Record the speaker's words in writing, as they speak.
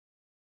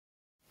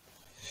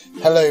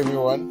Hello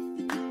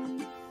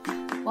everyone.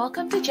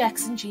 Welcome to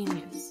Jackson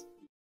Genius.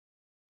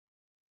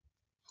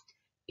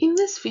 In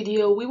this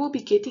video, we will be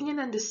getting an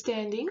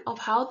understanding of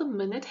how the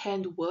minute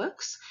hand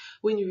works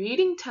when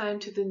reading time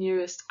to the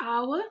nearest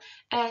hour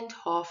and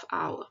half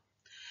hour.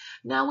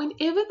 Now,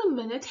 whenever the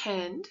minute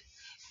hand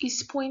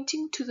is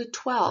pointing to the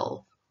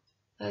 12,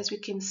 as we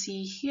can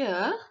see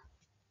here,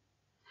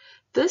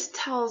 this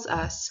tells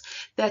us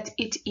that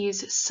it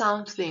is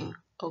something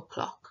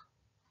o'clock.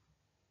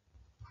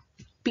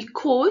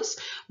 Because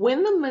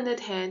when the minute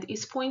hand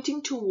is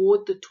pointing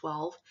toward the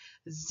 12,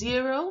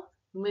 0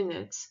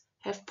 minutes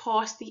have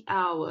passed the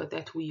hour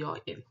that we are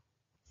in.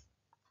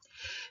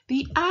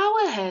 The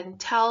hour hand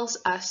tells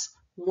us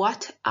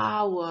what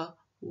hour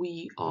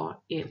we are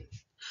in.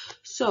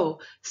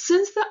 So,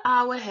 since the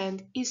hour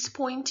hand is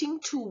pointing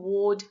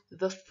toward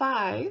the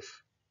 5,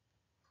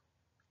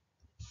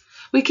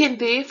 we can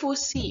therefore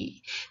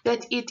see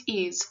that it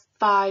is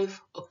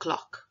 5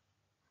 o'clock.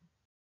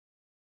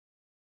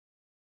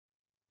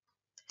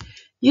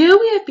 Here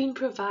we have been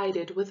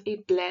provided with a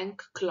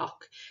blank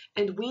clock,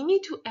 and we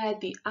need to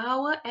add the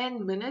hour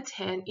and minute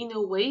hand in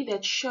a way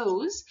that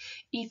shows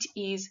it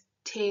is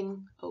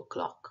 10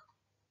 o'clock.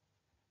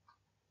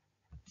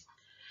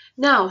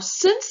 Now,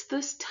 since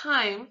this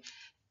time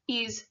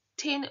is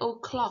 10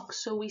 o'clock,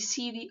 so we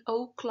see the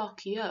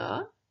o'clock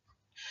here,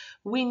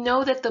 we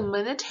know that the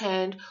minute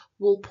hand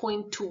will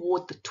point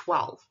toward the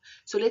 12.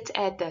 So let's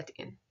add that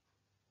in.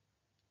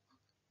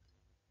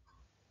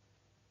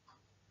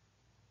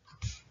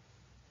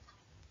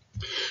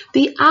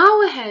 The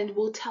hour hand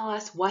will tell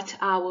us what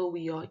hour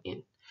we are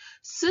in.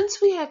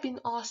 Since we have been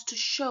asked to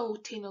show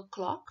 10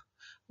 o'clock,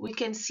 we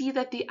can see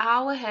that the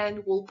hour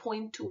hand will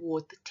point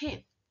toward the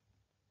 10.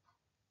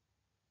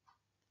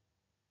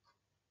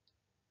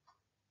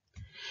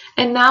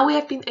 And now we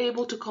have been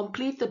able to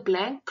complete the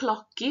blank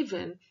clock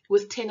given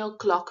with 10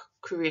 o'clock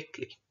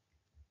correctly.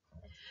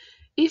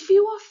 If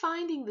you are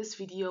finding this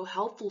video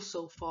helpful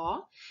so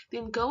far,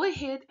 then go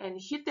ahead and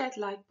hit that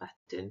like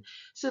button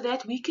so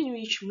that we can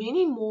reach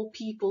many more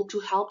people to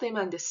help them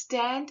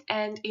understand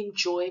and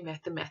enjoy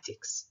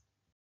mathematics.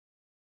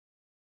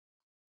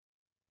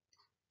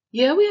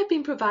 Here we have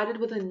been provided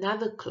with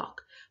another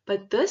clock,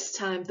 but this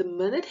time the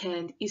minute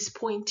hand is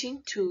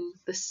pointing to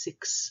the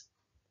 6.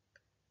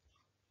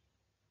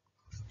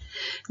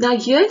 Now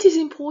here it is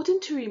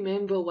important to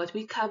remember what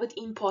we covered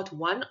in part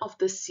 1 of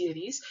this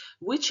series,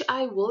 which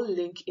I will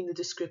link in the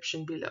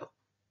description below.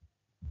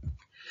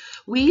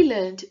 We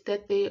learned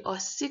that there are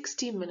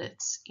 60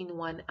 minutes in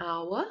 1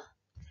 hour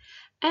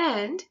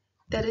and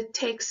that it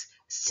takes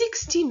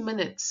 60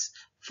 minutes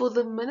for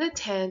the minute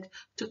hand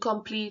to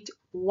complete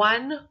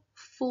one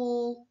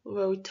full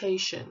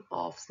rotation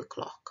of the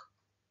clock.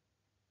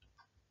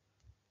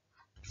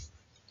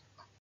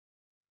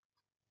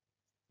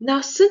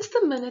 Now, since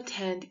the minute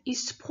hand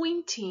is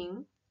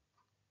pointing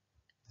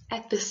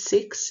at the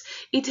 6,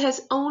 it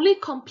has only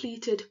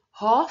completed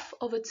half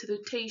of its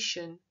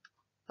rotation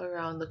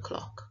around the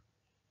clock.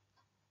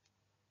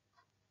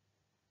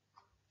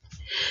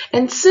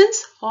 And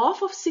since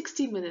half of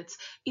 60 minutes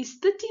is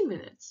 30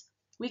 minutes,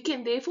 we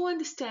can therefore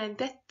understand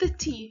that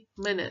 30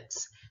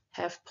 minutes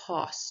have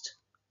passed.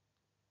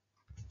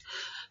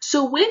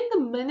 So when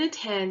the minute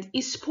hand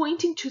is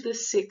pointing to the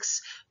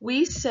 6,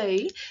 we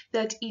say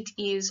that it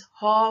is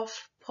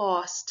half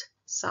past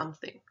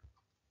something.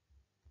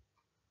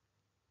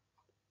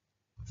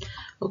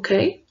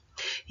 Okay,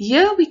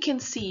 here we can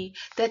see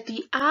that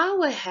the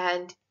hour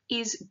hand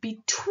is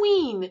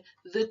between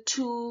the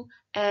 2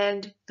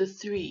 and the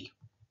 3.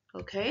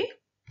 Okay,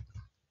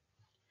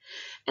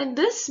 and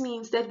this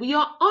means that we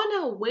are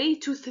on our way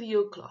to 3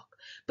 o'clock,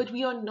 but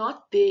we are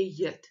not there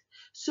yet.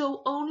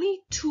 So only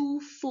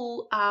 2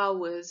 full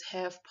hours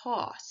have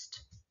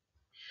passed.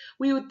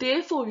 We would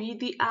therefore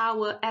read the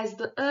hour as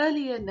the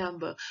earlier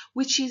number,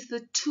 which is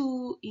the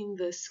 2 in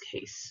this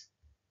case.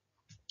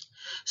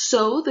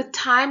 So the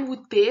time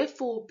would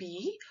therefore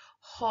be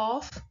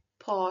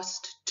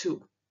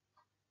 2:30.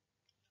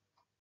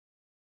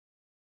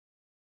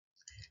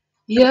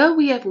 Here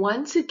we have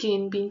once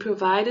again been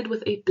provided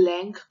with a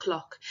blank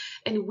clock,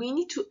 and we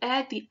need to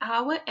add the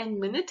hour and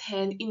minute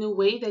hand in a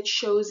way that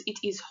shows it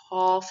is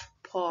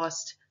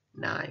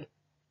 9:30.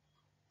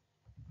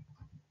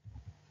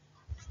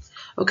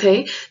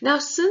 Okay, now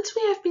since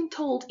we have been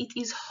told it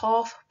is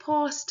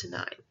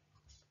 9:30,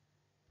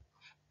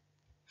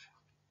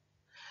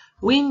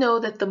 we know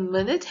that the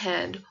minute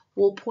hand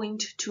will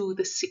point to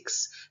the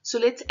 6. So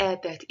let's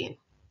add that in.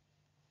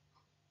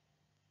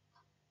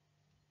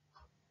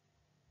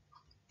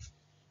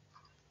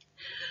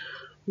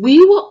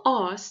 We were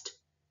asked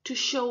to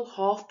show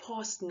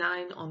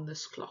 9:30 on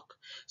this clock,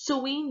 so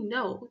we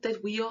know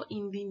that we are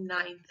in the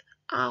 9th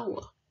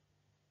hour.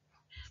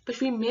 But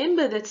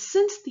remember that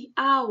since the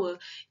hour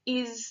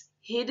is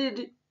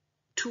headed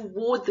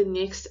toward the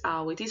next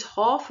hour, it is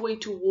halfway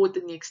toward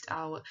the next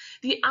hour,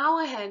 the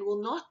hour hand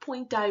will not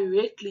point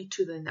directly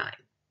to the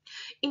 9.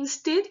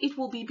 Instead, it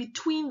will be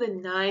between the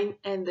 9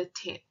 and the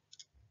 10.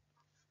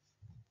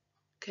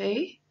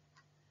 Okay?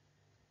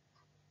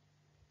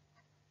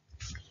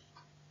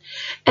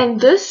 And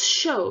this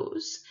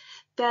shows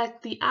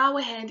that the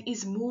hour hand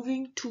is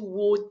moving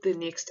toward the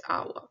next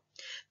hour.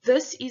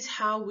 This is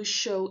how we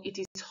show it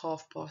is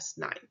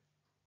 9:30.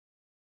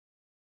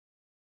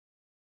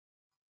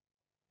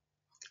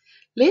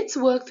 Let's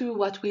work through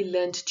what we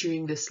learned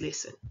during this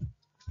lesson.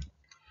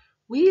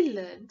 We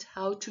learned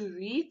how to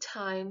read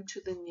time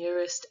to the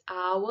nearest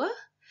hour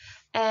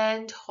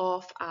and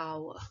half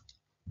hour.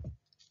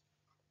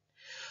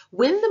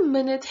 When the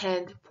minute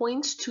hand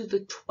points to the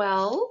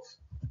 12,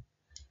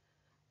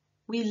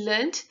 we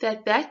learned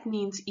that that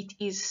means it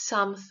is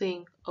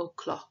something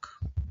o'clock.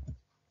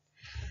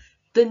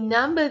 The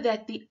number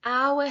that the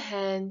hour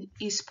hand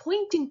is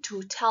pointing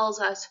to tells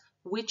us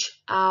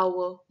which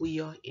hour we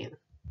are in.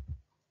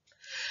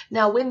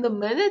 Now, when the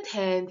minute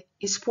hand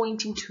is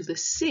pointing to the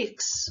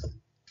 6,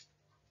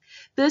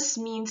 this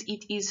means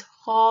it is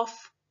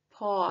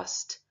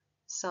 1/2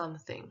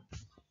 something.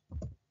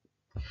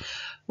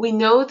 We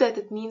know that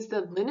it means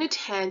the minute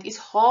hand is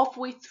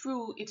halfway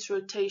through its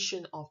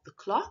rotation of the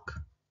clock,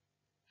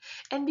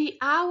 and the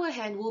hour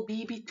hand will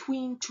be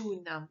between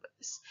two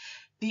numbers.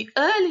 The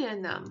earlier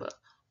number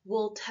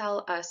will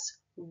tell us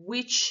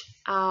which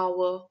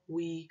hour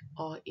we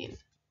are in.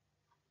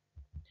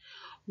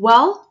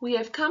 Well, we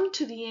have come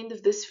to the end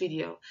of this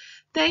video.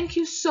 Thank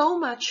you so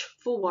much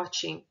for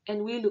watching,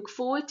 and we look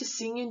forward to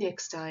seeing you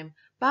next time.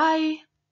 Bye!